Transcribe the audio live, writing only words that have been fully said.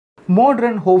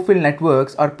Modern Hopfield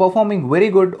networks are performing very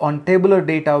good on tabular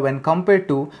data when compared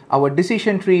to our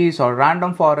decision trees or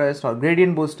random forest or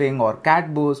gradient boosting or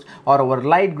cat boost or our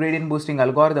light gradient boosting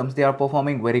algorithms. They are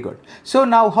performing very good. So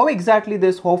now how exactly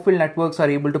this Hopfield networks are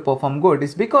able to perform good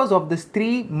is because of these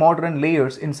three modern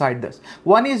layers inside this.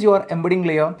 One is your embedding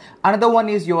layer, another one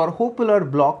is your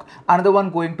Hopfield block, another one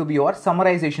going to be your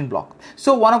summarization block.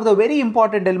 So one of the very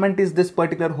important element is this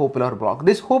particular Hopfield block.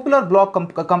 This Hopfield block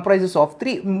comprises of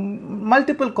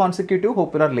multiple consecutive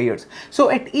Hopfield layers. So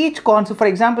at each for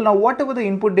example, now whatever the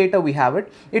input data we have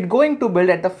it going to build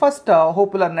at the first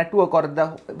Hopfield network or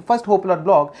the first Hopfield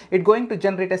block, it going to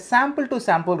generate a sample to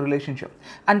sample relationship,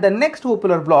 and the next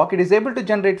Hopfield block it is able to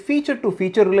generate feature to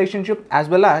feature relationship as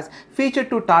well as feature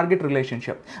to target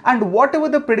relationship, and whatever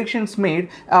the predictions made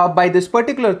by this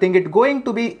particular thing, it going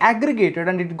to be aggregated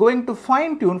and it going to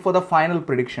fine tune for the final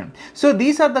prediction. So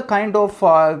these are the kind of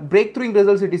breakthrough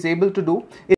results it is able to do.